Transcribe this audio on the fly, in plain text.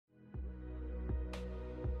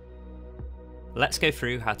Let's go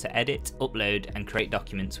through how to edit, upload and create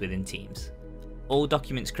documents within Teams. All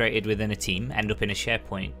documents created within a team end up in a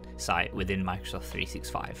SharePoint site within Microsoft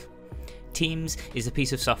 365. Teams is a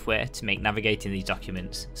piece of software to make navigating these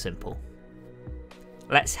documents simple.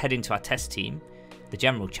 Let's head into our test team, the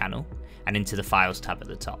general channel, and into the Files tab at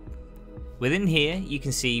the top. Within here you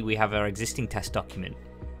can see we have our existing test document.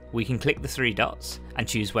 We can click the three dots and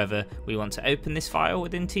choose whether we want to open this file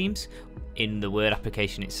within Teams, in the Word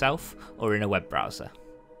application itself, or in a web browser.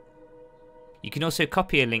 You can also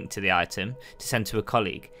copy a link to the item to send to a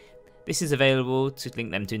colleague. This is available to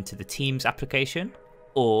link them into the Teams application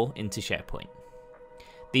or into SharePoint.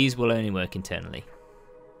 These will only work internally.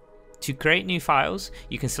 To create new files,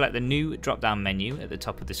 you can select the new drop-down menu at the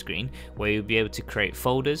top of the screen, where you'll be able to create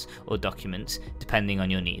folders or documents depending on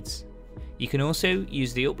your needs. You can also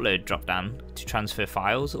use the upload drop-down to transfer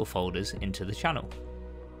files or folders into the channel.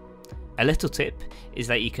 A little tip is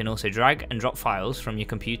that you can also drag and drop files from your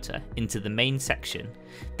computer into the main section.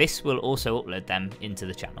 This will also upload them into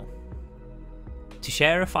the channel. To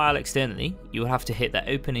share a file externally, you will have to hit the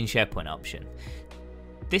Open in SharePoint option.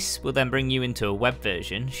 This will then bring you into a web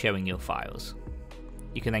version showing your files.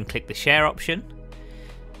 You can then click the Share option.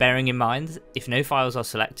 Bearing in mind, if no files are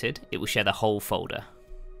selected, it will share the whole folder.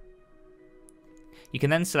 You can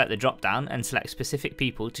then select the drop down and select specific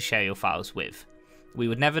people to share your files with. We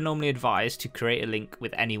would never normally advise to create a link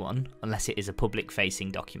with anyone unless it is a public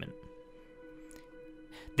facing document.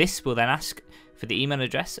 This will then ask for the email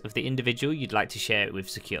address of the individual you'd like to share it with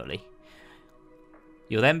securely.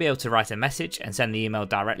 You'll then be able to write a message and send the email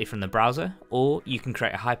directly from the browser, or you can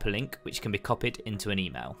create a hyperlink which can be copied into an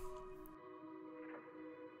email.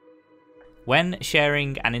 When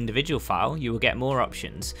sharing an individual file, you will get more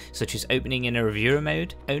options, such as opening in a reviewer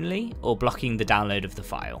mode only or blocking the download of the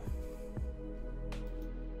file.